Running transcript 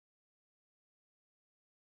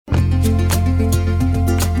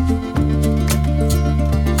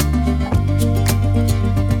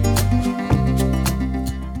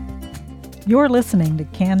You're listening to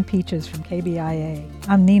Canned Peaches from KBIA.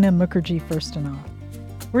 I'm Nina Mukherjee Firstenoff.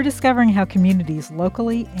 We're discovering how communities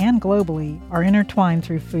locally and globally are intertwined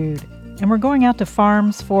through food, and we're going out to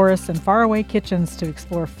farms, forests, and faraway kitchens to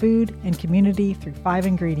explore food and community through 5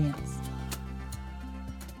 ingredients.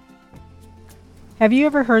 Have you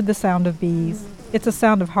ever heard the sound of bees? It's a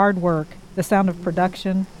sound of hard work, the sound of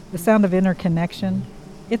production, the sound of interconnection.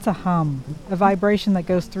 It's a hum, a vibration that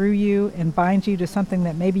goes through you and binds you to something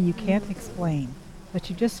that maybe you can't explain, but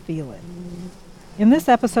you just feel it. In this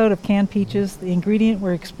episode of Canned Peaches, the ingredient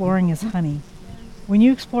we're exploring is honey. When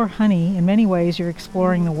you explore honey, in many ways you're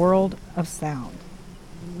exploring the world of sound.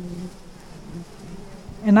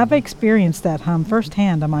 And I've experienced that hum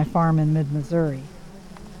firsthand on my farm in mid-Missouri.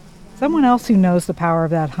 Someone else who knows the power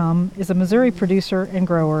of that hum is a Missouri producer and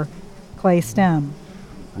grower, Clay Stem.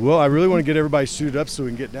 Well, I really want to get everybody suited up so we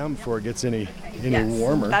can get down before it gets any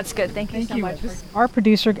warmer. That's good. Thank you so much. Our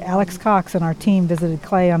producer, Alex Cox, and our team visited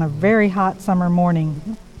Clay on a very hot summer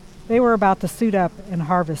morning. They were about to suit up and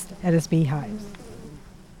harvest at his beehives.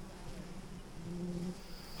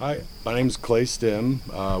 Hi, my name's Clay Stem.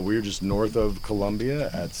 We're just north of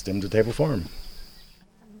Columbia at Stem to Table Farm.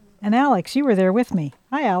 And Alex, you were there with me.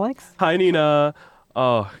 Hi, Alex. Hi, Nina.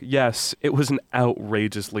 Yes, it was an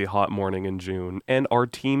outrageously hot morning in June, and our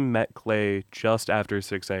team met Clay just after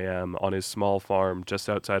 6 a.m. on his small farm just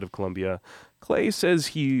outside of Columbia. Clay says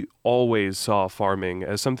he always saw farming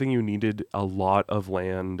as something you needed a lot of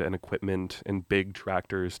land and equipment and big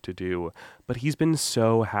tractors to do, but he's been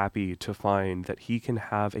so happy to find that he can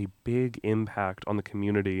have a big impact on the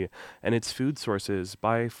community and its food sources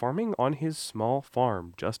by farming on his small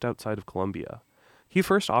farm just outside of Columbia. He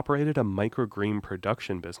first operated a microgreen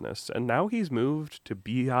production business, and now he's moved to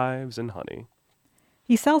beehives and honey.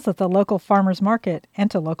 He sells at the local farmers market and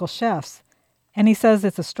to local chefs. And he says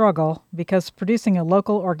it's a struggle because producing a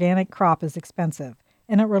local organic crop is expensive,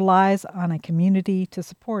 and it relies on a community to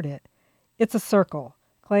support it. It's a circle.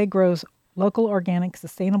 Clay grows local organic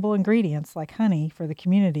sustainable ingredients like honey for the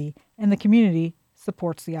community, and the community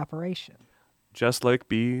supports the operation. Just like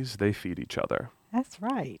bees, they feed each other. That's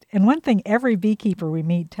right. And one thing every beekeeper we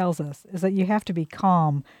meet tells us is that you have to be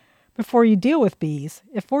calm before you deal with bees.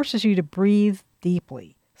 It forces you to breathe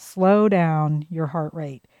deeply, slow down your heart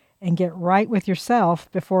rate, and get right with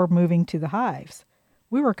yourself before moving to the hives.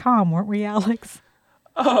 We were calm, weren't we, Alex?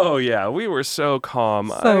 Oh, yeah, we were so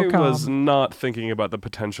calm. I was not thinking about the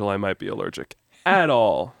potential I might be allergic at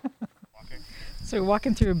all. So we're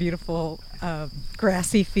walking through a beautiful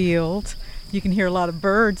grassy field. You can hear a lot of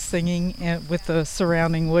birds singing with the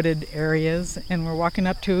surrounding wooded areas. And we're walking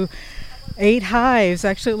up to 8 hives.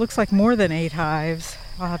 Actually, it looks like more than 8 hives.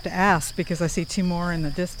 I'll have to ask because I see 2 more in the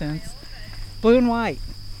distance. Blue and white.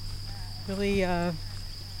 Really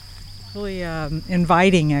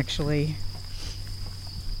inviting, actually.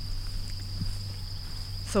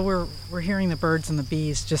 So we're hearing the birds and the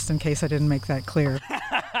bees, just in case I didn't make that clear.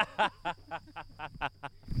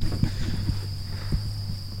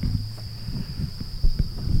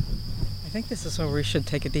 I think this is where we should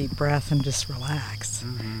take a deep breath and just relax,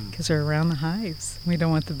 because we're around the hives. We don't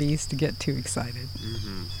want the bees to get too excited.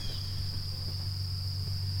 Mm-hmm.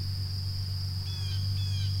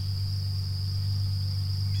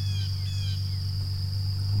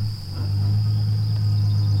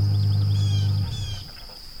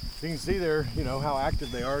 You can see there, how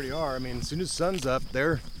active they already are. I mean, as soon as the sun's up,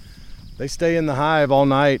 they stay in the hive all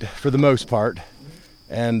night for the most part.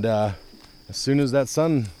 And as soon as that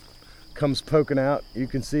sun comes poking out, you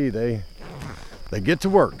can see they get to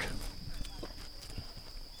work.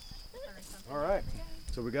 All right,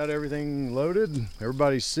 so we got everything loaded.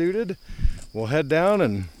 Everybody's suited. We'll head down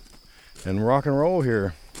and rock and roll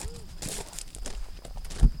here.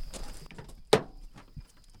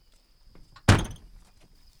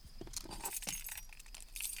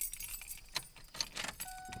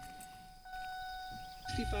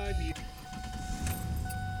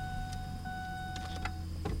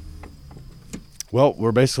 Well,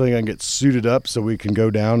 we're basically going to get suited up so we can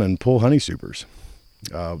go down and pull honey supers.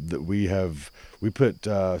 So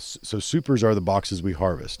supers are the boxes we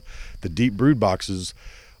harvest. The deep brood boxes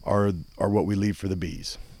are what we leave for the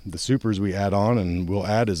bees. The supers we add on, and we'll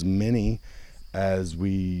add as many as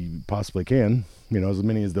we possibly can, as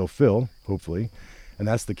many as they'll fill, hopefully. And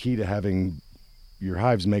that's the key to having your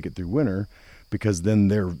hives make it through winter, because then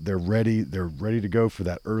they're ready to go for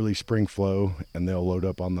that early spring flow, and they'll load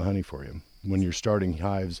up on the honey for you. When you're starting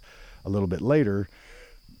hives a little bit later,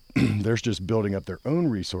 they're just building up their own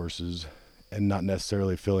resources and not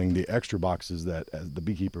necessarily filling the extra boxes that the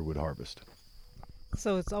beekeeper would harvest.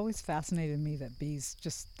 So it's always fascinated me that bees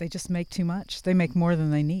they just make too much. They make more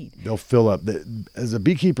than they need. They'll fill up. As a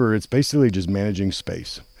beekeeper, it's basically just managing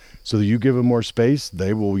space. So that you give them more space,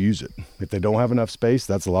 they will use it. If they don't have enough space,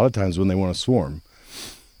 that's a lot of times when they want to swarm.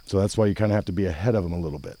 So that's why you kind of have to be ahead of them a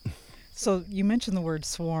little bit. So you mentioned the word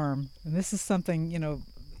swarm, and this is something,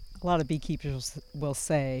 a lot of beekeepers will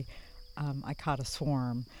say, I caught a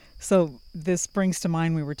swarm. So this brings to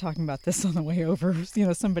mind, we were talking about this on the way over,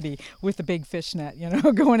 somebody with a big fish net,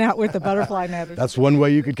 going out with a butterfly net. That's one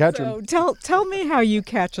way you could catch them. Tell me how you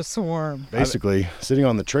catch a swarm. Basically, sitting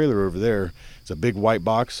on the trailer over there, it's a big white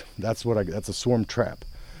box. That's a swarm trap.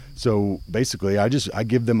 So basically, I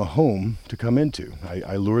give them a home to come into.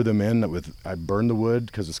 I lure them in I burn the wood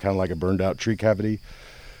because it's kind of like a burned out tree cavity.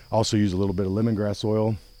 Also use a little bit of lemongrass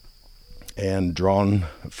oil and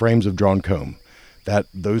frames of drawn comb.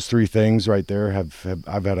 Those three things right there I've had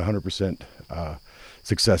 100%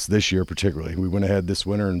 success this year particularly. We went ahead this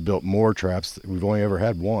winter and built more traps. We've only ever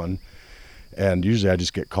had one, and usually I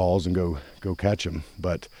just get calls and go catch them.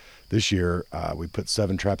 But this year we put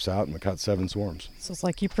 7 traps out and we caught 7 swarms. So it's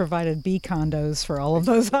like you provided bee condos for all of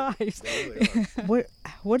those hives.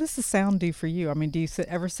 What does the sound do for you? I mean, do you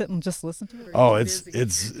ever sit and just listen to it? Oh, it's you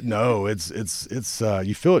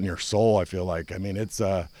feel it in your soul. I feel like. I mean, it's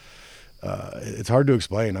hard to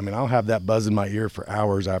explain. I mean, I'll have that buzz in my ear for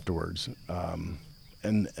hours afterwards.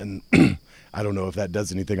 And I don't know if that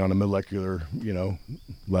does anything on a molecular,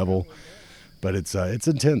 level, but it's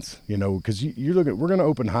intense, because we're going to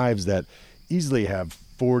open hives that easily have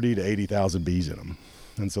 40 to 80,000 bees in them.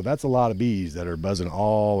 And so that's a lot of bees that are buzzing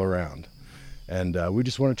all around. And we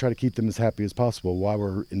just want to try to keep them as happy as possible while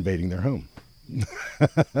we're invading their home.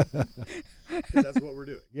 That's what we're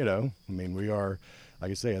doing. I mean, we are,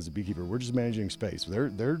 like I say, as a beekeeper, we're just managing space.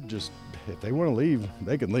 They're just, if they want to leave,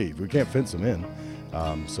 they can leave. We can't fence them in.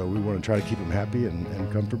 So we want to try to keep them happy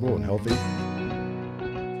and comfortable and healthy.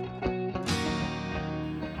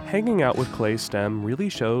 Hanging out with Clay Stem really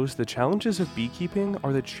shows the challenges of beekeeping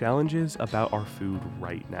are the challenges about our food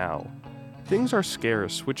right now. Things are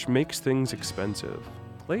scarce, which makes things expensive.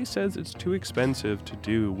 Clay says it's too expensive to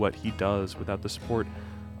do what he does without the support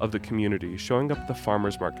of the community, showing up at the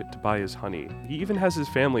farmer's market to buy his honey. He even has his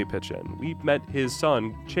family pitch in. We met his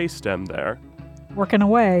son, Chase Stem, there. Working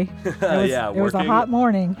away. It was a hot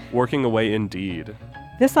morning. Working away indeed.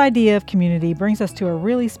 This idea of community brings us to a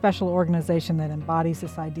really special organization that embodies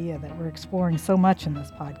this idea that we're exploring so much in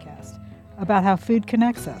this podcast, about how food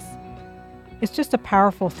connects us. It's just a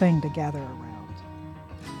powerful thing to gather around.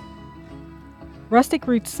 Rustic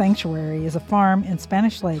Roots Sanctuary is a farm in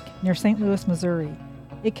Spanish Lake near St. Louis, Missouri.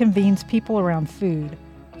 It convenes people around food,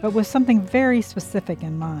 but with something very specific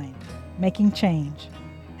in mind: making change.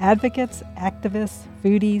 Advocates, activists,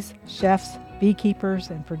 foodies, chefs,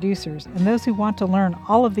 beekeepers, and producers, and those who want to learn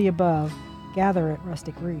all of the above gather at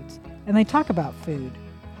Rustic Roots, and they talk about food.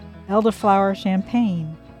 Elderflower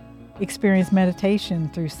champagne, experience meditation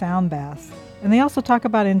through sound baths, and they also talk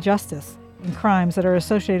about injustice and crimes that are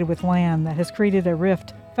associated with land that has created a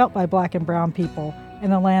rift felt by Black and brown people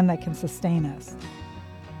and the land that can sustain us.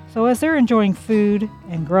 So as they're enjoying food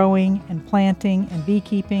and growing and planting and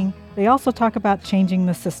beekeeping, they also talk about changing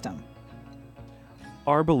the system.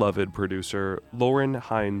 Our beloved producer, Lauren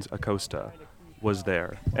Hines Acosta, was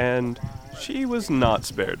there, and she was not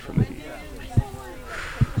spared from the heat.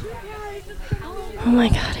 Oh my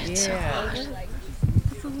God, it's so hot.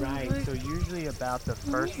 Right, so usually about the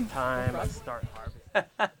first time I start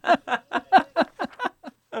harvesting.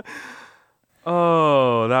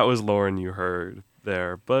 Oh, that was Lauren you heard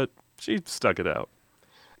there, but she stuck it out.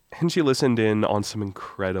 And she listened in on some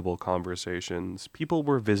incredible conversations. People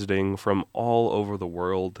were visiting from all over the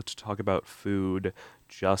world to talk about food,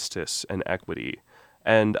 justice, and equity,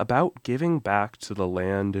 and about giving back to the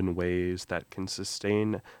land in ways that can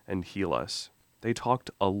sustain and heal us. They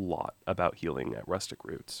talked a lot about healing at Rustic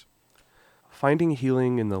Roots. Finding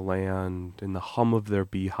healing in the land, in the hum of their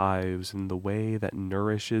beehives, in the way that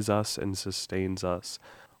nourishes us and sustains us.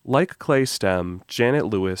 Like Clay Stem, Janet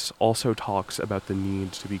Lewis also talks about the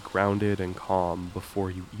need to be grounded and calm before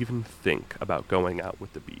you even think about going out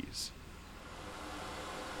with the bees.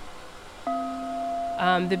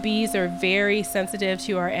 The bees are very sensitive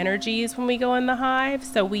to our energies when we go in the hive,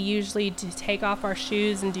 so we usually take off our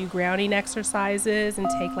shoes and do grounding exercises and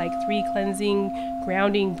take like 3 cleansing,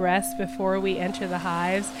 grounding breaths before we enter the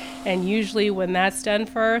hives. And usually when that's done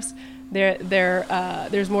first,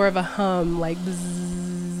 there's more of a hum, like bzzz,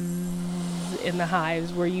 in the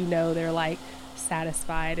hives, where you know they're like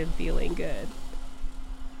satisfied and feeling good.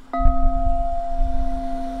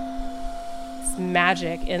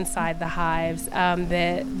 magic inside the hives.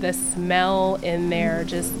 The smell in there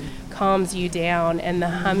just calms you down, and the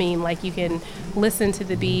humming, like you can listen to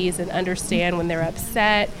the bees and understand when they're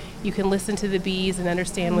upset. You can listen to the bees and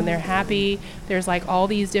understand when they're happy. There's like all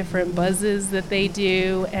these different buzzes that they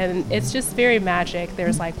do, and it's just very magic.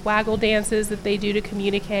 There's like waggle dances that they do to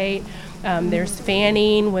communicate. There's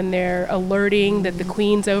fanning when they're alerting that the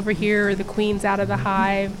queen's over here or the queen's out of the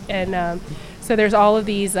hive. And so there's all of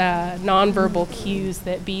these nonverbal cues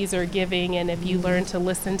that bees are giving, and if you learn to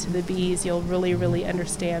listen to the bees, you'll really, really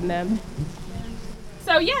understand them.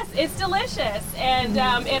 So yes, it's delicious, and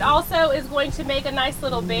it also is going to make a nice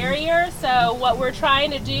little barrier. So what we're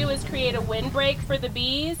trying to do is create a windbreak for the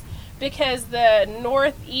bees, because the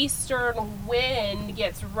northeastern wind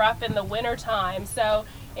gets rough in the wintertime. So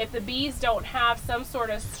if the bees don't have some sort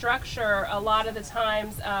of structure, a lot of the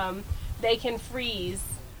times they can freeze.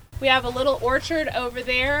 We have a little orchard over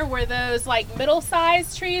there where those like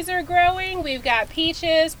middle-sized trees are growing. We've got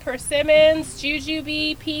peaches, persimmons,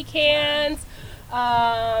 jujube, pecans.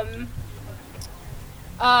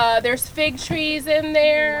 There's fig trees in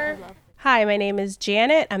there. Hi, my name is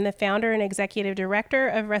Janet. I'm the founder and executive director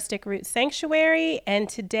of Rustic Roots Sanctuary, and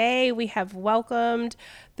today we have welcomed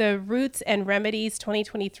the Roots and Remedies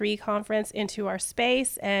 2023 conference into our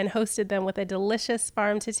space and hosted them with a delicious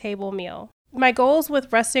farm-to-table meal. My goals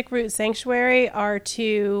with Rustic Roots Sanctuary are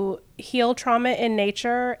to heal trauma in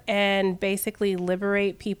nature and basically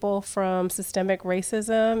liberate people from systemic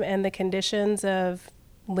racism and the conditions of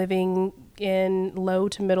living in low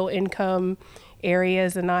to middle income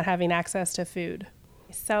areas and not having access to food.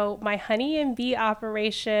 So my honey and bee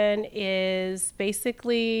operation is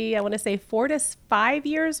basically, I want to say 4 to 5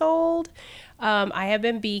 years old. I have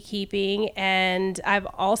been beekeeping, and I've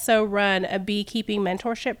also run a beekeeping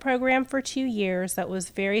mentorship program for 2 years that was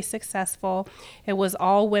very successful. It was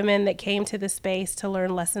all women that came to the space to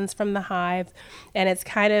learn lessons from the hive, and it's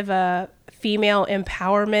kind of a female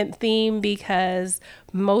empowerment theme because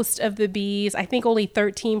most of the bees, I think only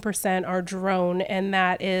 13% are drone, and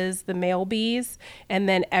that is the male bees, and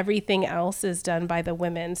then everything else is done by the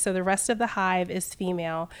women. So the rest of the hive is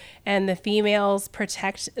female, and the females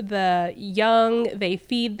protect the young, they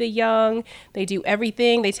feed the young, they do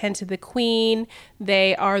everything, they tend to the queen,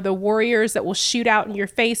 they are the warriors that will shoot out in your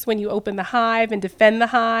face when you open the hive and defend the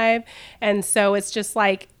hive. And so it's just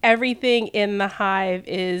like everything in the hive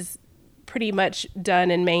is pretty much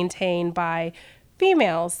done and maintained by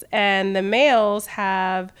females, and the males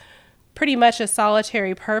have pretty much a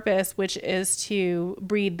solitary purpose, which is to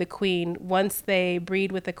breed the queen. Once they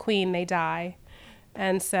breed with the queen, they die.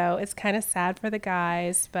 And so it's kind of sad for the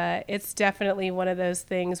guys, but it's definitely one of those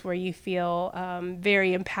things where you feel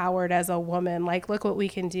very empowered as a woman. Like, look what we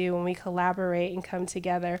can do when we collaborate and come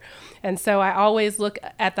together. And so I always look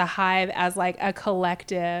at the hive as like a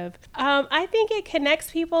collective. I think it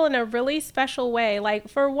connects people in a really special way. Like,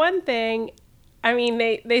 for one thing, I mean,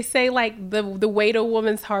 they say like the way to a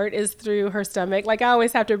woman's heart is through her stomach. Like, I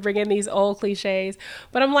always have to bring in these old cliches,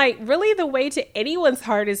 but I'm like, really the way to anyone's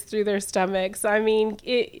heart is through their stomachs. I mean,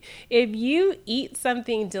 if you eat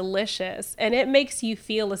something delicious and it makes you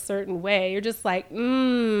feel a certain way, you're just like,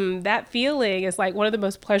 that feeling is like one of the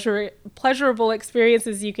most pleasurable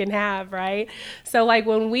experiences you can have, right? So like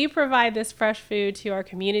when we provide this fresh food to our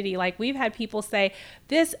community, like we've had people say,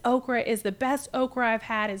 this okra is the best okra I've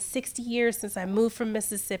had in 60 years since I moved from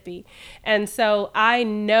Mississippi. And so I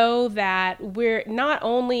know that we're not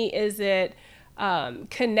only is it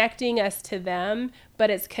connecting us to them, but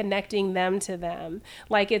it's connecting them to them.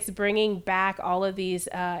 Like, it's bringing back all of these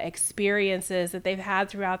experiences that they've had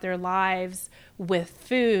throughout their lives with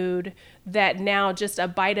food, that now just a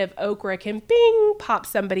bite of okra can bing, pop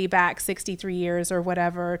somebody back 63 years or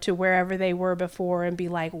whatever to wherever they were before and be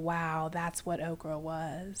like, wow, that's what okra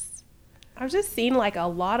was. I've just seen like a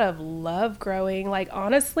lot of love growing. Like,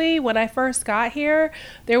 honestly, when I first got here,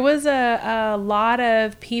 there was a lot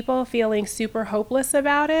of people feeling super hopeless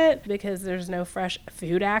about it because there's no fresh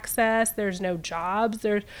food access, there's no jobs,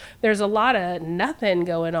 there's a lot of nothing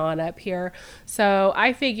going on up here. So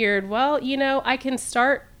I figured, well, you know, I can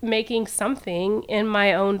start making something in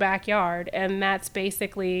my own backyard, and that's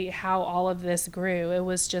basically how all of this grew. It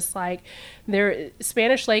was just like,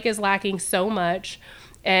 Spanish Lake is lacking so much.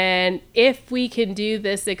 And if we can do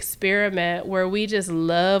this experiment where we just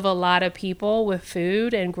love a lot of people with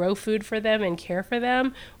food and grow food for them and care for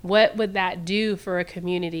them, what would that do for a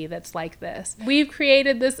community that's like this? We've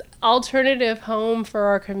created this alternative home for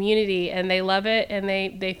our community, and they love it, and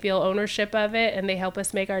they feel ownership of it, and they help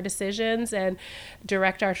us make our decisions and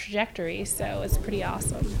direct our trajectory. So it's pretty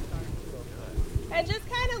awesome. And just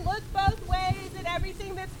kind of look both ways and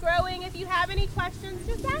everything that's growing. If you have any questions,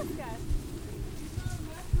 just ask us.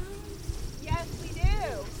 Yes, we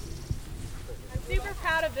do. I'm super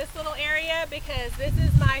proud of this little area because this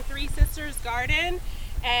is my three sisters' garden,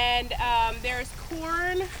 and there's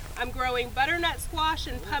corn. I'm growing butternut squash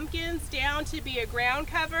and pumpkins down to be a ground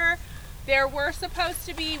cover. There were supposed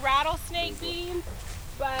to be rattlesnake beans,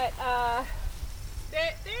 but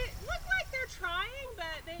they look like they're trying, but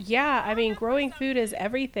yeah, I mean, growing food is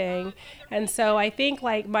everything. And so I think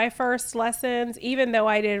like my first lessons, even though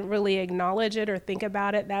I didn't really acknowledge it or think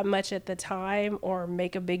about it that much at the time or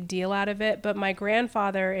make a big deal out of it, but my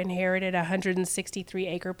grandfather inherited a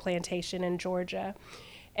 163-acre plantation in Georgia.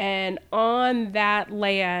 And on that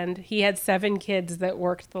land, he had 7 kids that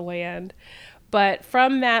worked the land. But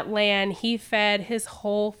from that land, he fed his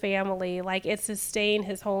whole family. Like, it sustained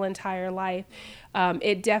his whole entire life.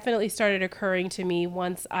 It definitely started occurring to me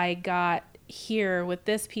once I got here with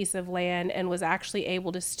this piece of land and was actually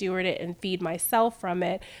able to steward it and feed myself from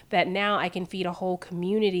it, that now I can feed a whole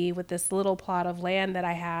community with this little plot of land that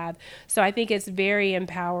I have. So I think it's very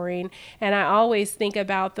empowering. And I always think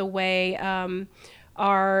about the way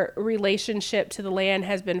our relationship to the land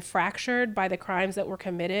has been fractured by the crimes that were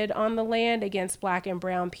committed on the land against Black and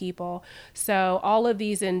brown people. So all of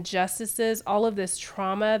these injustices, all of this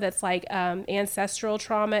trauma that's like ancestral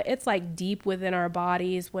trauma, it's like deep within our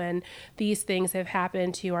bodies when these things have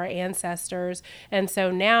happened to our ancestors. And so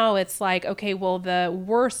now it's like, okay, well, the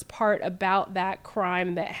worst part about that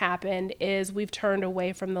crime that happened is we've turned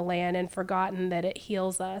away from the land and forgotten that it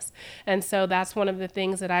heals us. And so that's one of the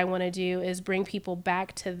things that I want to do, is bring people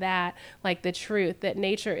back to that, like the truth that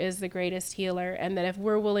nature is the greatest healer, and that if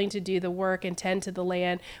we're willing to do the work and tend to the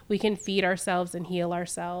land, we can feed ourselves and heal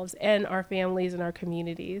ourselves and our families and our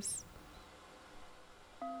communities.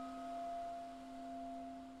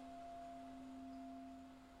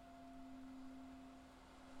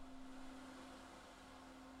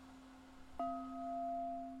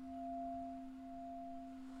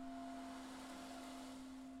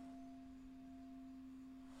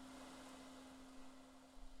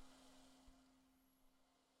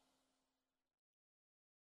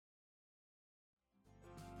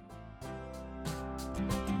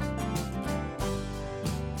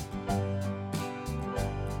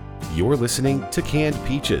 You're listening to Canned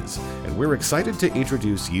Peaches, and we're excited to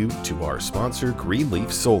introduce you to our sponsor,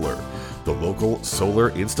 Greenleaf Solar, the local solar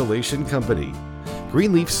installation company.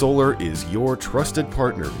 Greenleaf Solar is your trusted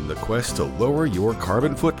partner in the quest to lower your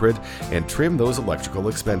carbon footprint and trim those electrical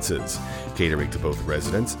expenses, catering to both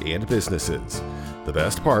residents and businesses. The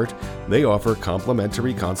best part, they offer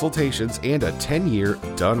complimentary consultations and a 10-year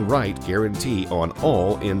done-right guarantee on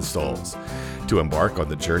all installs. To embark on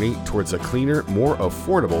the journey towards a cleaner, more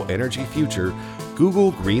affordable energy future,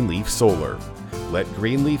 Google Greenleaf Solar. Let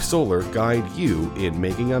Greenleaf Solar guide you in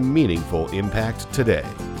making a meaningful impact today.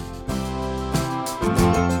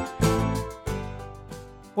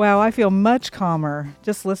 Wow, I feel much calmer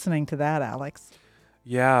just listening to that, Alex.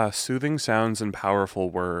 Yeah, soothing sounds and powerful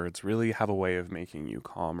words really have a way of making you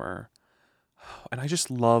calmer. And I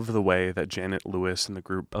just love the way that Janet Lewis and the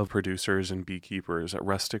group of producers and beekeepers at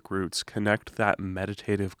Rustic Roots connect that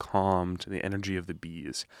meditative calm to the energy of the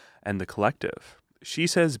bees and the collective. She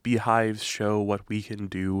says beehives show what we can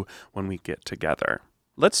do when we get together.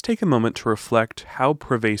 Let's take a moment to reflect how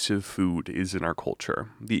pervasive food is in our culture.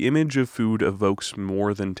 The image of food evokes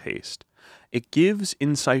more than taste. It gives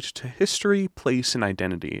insight to history, place, and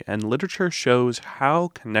identity, and literature shows how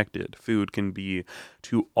connected food can be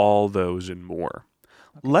to all those and more.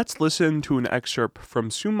 Let's listen to an excerpt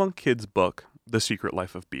from Sue Monk Kidd's book, The Secret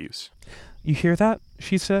Life of Bees. "You hear that?"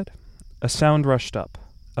 she said. A sound rushed up,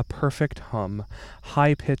 a perfect hum,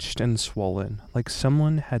 high-pitched and swollen, like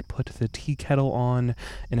someone had put the tea kettle on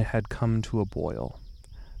and it had come to a boil.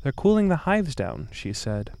 "They're cooling the hives down," she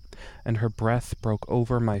said, and her breath broke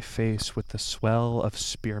over my face with the swell of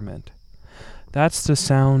spearmint. "That's the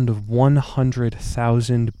sound of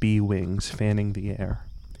 100,000 bee wings fanning the air."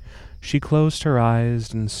 She closed her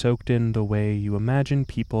eyes and soaked in the way you imagine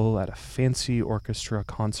people at a fancy orchestra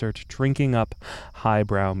concert drinking up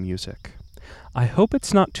highbrow music. I hope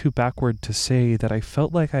it's not too backward to say that I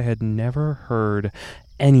felt like I had never heard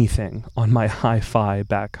anything on my hi-fi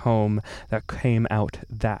back home that came out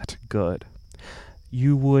that good.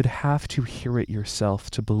 You would have to hear it yourself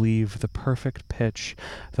to believe the perfect pitch,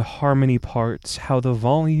 the harmony parts, how the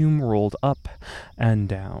volume rolled up and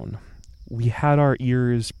down. We had our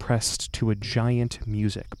ears pressed to a giant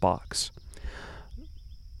music box.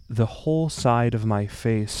 The whole side of my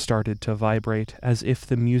face started to vibrate as if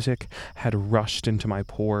the music had rushed into my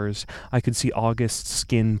pores. I could see August's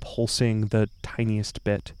skin pulsing the tiniest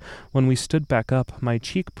bit. When we stood back up, my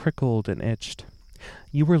cheek prickled and itched.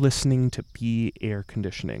 "You were listening to bee air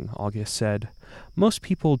conditioning," August said. "Most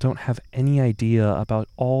people don't have any idea about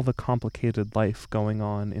all the complicated life going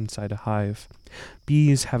on inside a hive.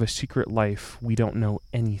 Bees have a secret life we don't know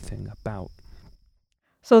anything about."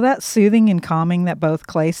 So that soothing and calming that both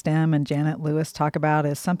Clay Stem and Janet Lewis talk about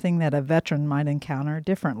is something that a veteran might encounter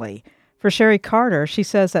differently. For Sherry Carter, she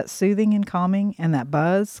says that soothing and calming and that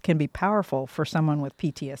buzz can be powerful for someone with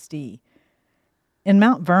PTSD. In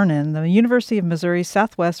Mount Vernon, the University of Missouri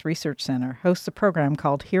Southwest Research Center hosts a program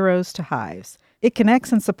called Heroes to Hives. It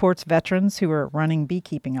connects and supports veterans who are running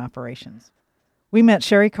beekeeping operations. We met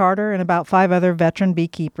Sherry Carter and about 5 other veteran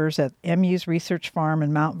beekeepers at MU's research farm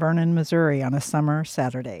in Mount Vernon, Missouri on a summer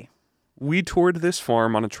Saturday. We toured this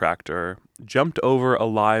farm on a tractor, jumped over a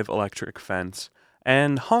live electric fence,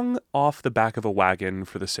 and hung off the back of a wagon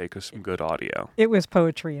for the sake of some good audio. It was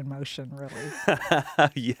poetry in motion, really.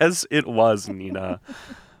 Yes, it was, Nina.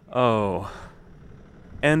 Oh.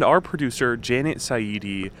 And our producer, Janet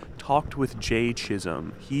Saidi, talked with Jay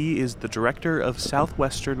Chisholm. He is the director of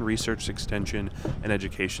Southwestern Research Extension and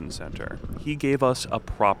Education Center. He gave us a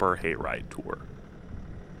proper hayride tour.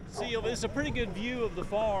 See, it's a pretty good view of the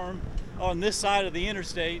farm on this side of the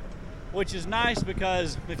interstate, which is nice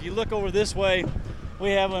because if you look over this way,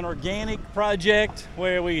 we have an organic project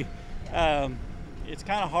where it's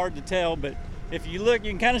kind of hard to tell, but if you look,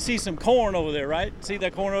 you can kind of see some corn over there, right? See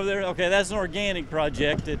that corn over there? Okay, that's an organic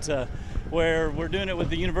project. It's where we're doing it with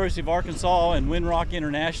the University of Arkansas and Windrock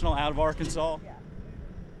International out of Arkansas.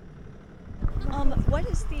 What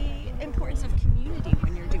is the importance of community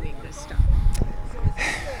when you're doing this stuff?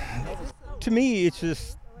 To me, it's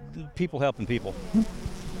just people helping people.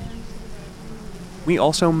 We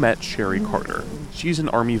also met Sherry Carter. She's an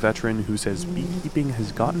Army veteran who says beekeeping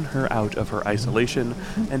has gotten her out of her isolation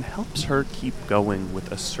and helps her keep going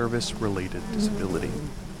with a service-related disability.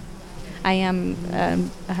 I am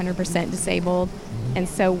 100% disabled, and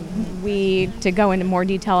so to go into more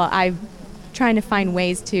detail, I'm trying to find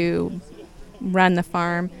ways to run the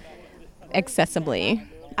farm accessibly.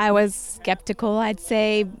 I was skeptical, I'd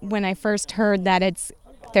say, when I first heard that it's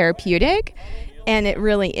therapeutic. And it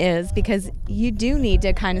really is, because you do need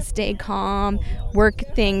to kind of stay calm, work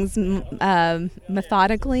things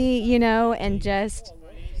methodically, and just,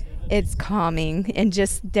 it's calming. And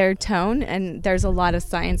just their tone, and there's a lot of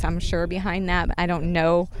science, I'm sure, behind that. I don't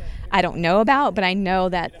know about, but I know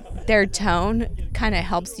that their tone kind of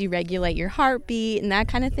helps you regulate your heartbeat and that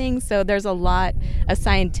kind of thing. So there's a lot of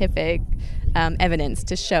scientific evidence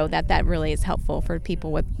to show that really is helpful for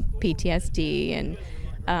people with PTSD and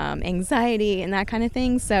anxiety and that kind of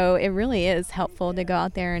thing. So it really is helpful to go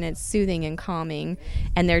out there, and it's soothing and calming,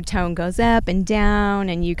 and their tone goes up and down,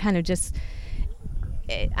 and you kind of just,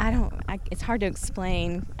 it's hard to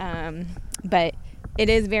explain, but it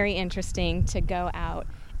is very interesting to go out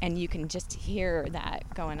and you can just hear that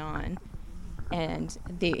going on, and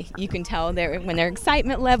you can tell when their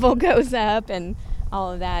excitement level goes up and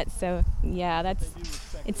all of that. So yeah,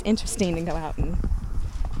 it's interesting to go out and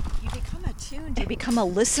become attuned, you become a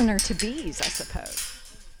listener to bees, I suppose.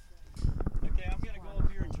 Okay, I'm going to go up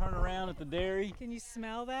here and turn around at the dairy. Can you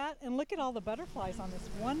smell that? And look at all the butterflies on this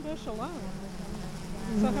one bush alone.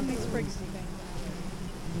 So how many sprigs do you think?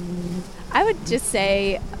 I would just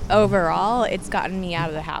say overall it's gotten me out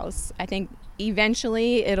of the house. I think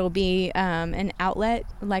eventually it'll be an outlet.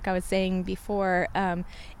 Like I was saying before,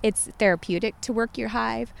 it's therapeutic to work your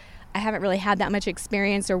hive. I haven't really had that much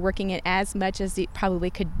experience or working it as much as it probably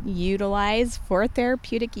could utilize for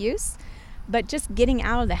therapeutic use. But just getting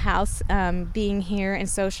out of the house, being here and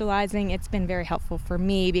socializing, it's been very helpful for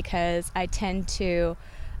me because I tend to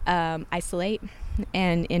isolate.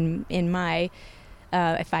 And in my,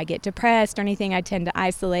 if I get depressed or anything, I tend to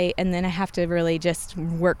isolate, and then I have to really just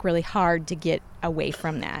work really hard to get away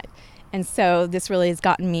from that. And so this really has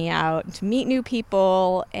gotten me out to meet new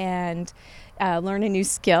people and learn a new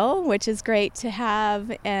skill, which is great to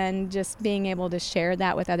have, and just being able to share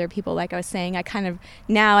that with other people. Like I was saying, I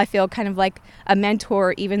feel kind of like a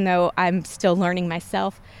mentor, even though I'm still learning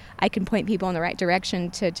myself. I can point people in the right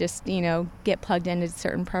direction to just, get plugged into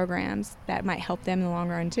certain programs that might help them in the long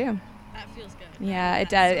run too. That feels good. Yeah, it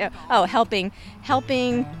does. Oh, helping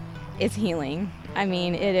is healing. I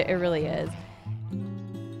mean, it really is.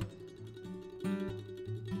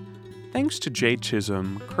 Thanks to Jay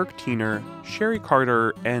Chisholm, Kirk Tiener, Sherry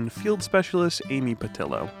Carter, and field specialist Amy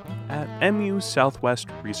Patillo at MU Southwest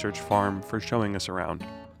Research Farm for showing us around.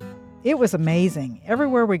 It was amazing.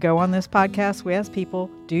 Everywhere we go on this podcast, we ask people,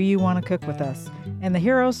 do you want to cook with us? And the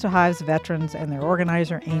Heroes to Hives veterans and their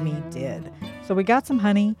organizer, Amy, did. So we got some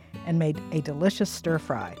honey and made a delicious stir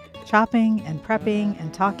fry, chopping and prepping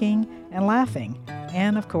and talking and laughing,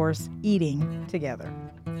 and of course, eating together.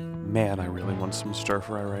 Man, I really want some stir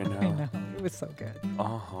fry right now. I know, it was so good.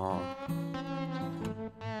 Uh-huh.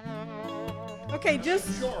 Okay,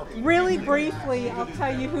 just really briefly, I'll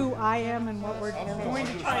tell you who I am and what we're going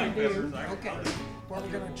to try and do. Okay, what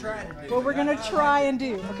we're going to try to do. What we're going to try and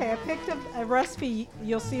do. Okay, I picked up a recipe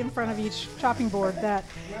you'll see in front of each chopping board that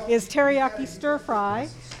is teriyaki stir fry,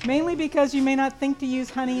 mainly because you may not think to use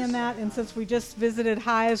honey in that, and since we just visited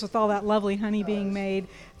hives with all that lovely honey being made,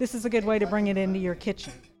 this is a good way to bring it into your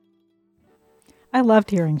kitchen. I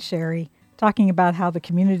loved hearing Sherry talking about how the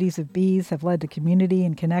communities of bees have led to community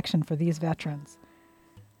and connection for these veterans.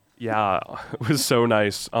 Yeah, it was so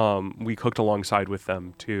nice. We cooked alongside with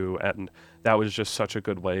them too, and that was just such a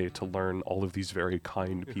good way to learn all of these very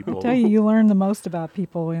kind people. I tell you, you learn the most about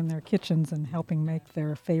people in their kitchens and helping make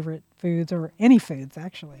their favorite foods, or any foods,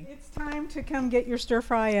 actually. It's time to come get your stir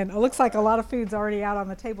fry, and it looks like a lot of food's already out on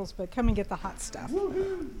the tables, but come and get the hot stuff.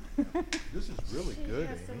 This is really good.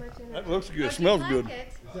 That looks good. It smells good.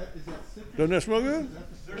 Doesn't that smell good?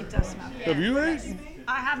 It does smell good. Have you eaten?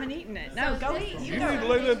 I haven't eaten it. No, go eat. You need to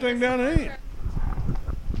lay that thing down and eat.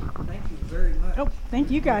 Thank you very much. Oh, thank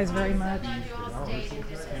you guys very much. Just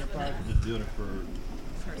doing it for.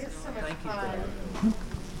 Thank you.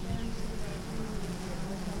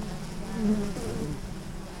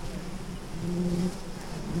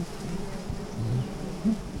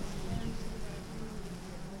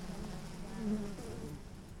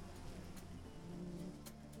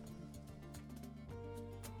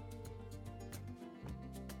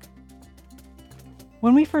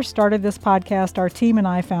 When we first started this podcast, our team and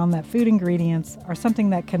I found that food ingredients are something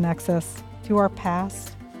that connects us to our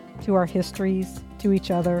past, to our histories, to each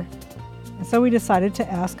other. And so we decided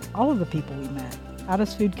to ask all of the people we met, how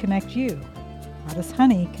does food connect you? How does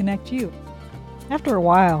honey connect you? After a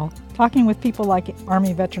while, talking with people like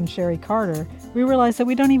Army veteran Sherry Carter, we realized that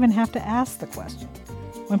we don't even have to ask the question.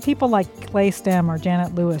 When people like Clay Stem or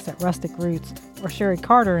Janet Lewis at Rustic Roots or Sherry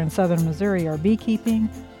Carter in southern Missouri are beekeeping,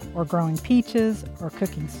 or growing peaches, or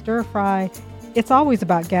cooking stir fry, it's always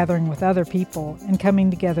about gathering with other people and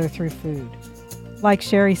coming together through food. Like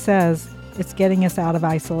Sherry says, it's getting us out of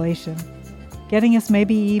isolation, getting us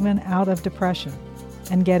maybe even out of depression,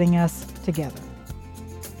 and getting us together.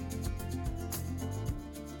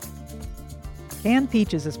 Canned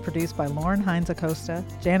Peaches is produced by Lauren Hines Acosta,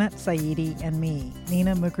 Janet Saidi, and me,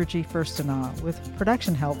 Nina Mukherjee Firstanaw, with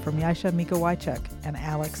production help from Yasha Mikowajczuk and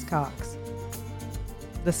Alex Cox.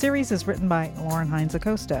 The series is written by Lauren Hines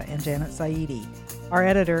Acosta and Janet Saidi. Our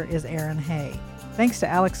editor is Aaron Hay. Thanks to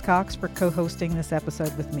Alex Cox for co-hosting this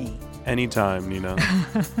episode with me. Anytime, Nina.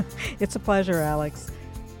 It's a pleasure, Alex.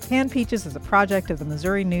 Canned Peaches is a project of the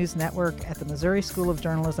Missouri News Network at the Missouri School of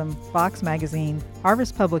Journalism, Fox Magazine,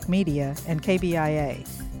 Harvest Public Media, and KBIA.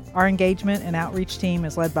 Our engagement and outreach team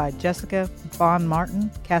is led by Jessica Vaughn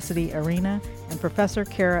Martin, Cassidy Arena, and Professor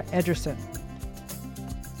Kara Ederson.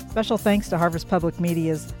 Special thanks to Harvest Public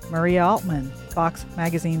Media's Maria Altman, Fox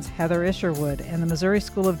Magazine's Heather Isherwood, and the Missouri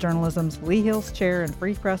School of Journalism's Lee Hills Chair in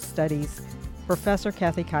Free Press Studies, Professor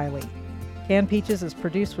Kathy Kiley. Canned Peaches is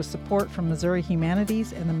produced with support from Missouri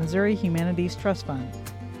Humanities and the Missouri Humanities Trust Fund.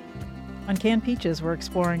 On Canned Peaches, we're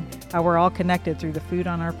exploring how we're all connected through the food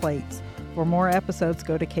on our plates. For more episodes,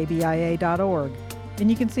 go to kbia.org,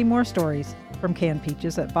 and you can see more stories from Canned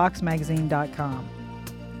Peaches at voxmagazine.com.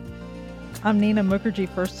 I'm Nina Mukherjee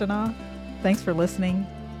Firstanaw. Thanks for listening.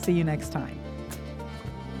 See you next time.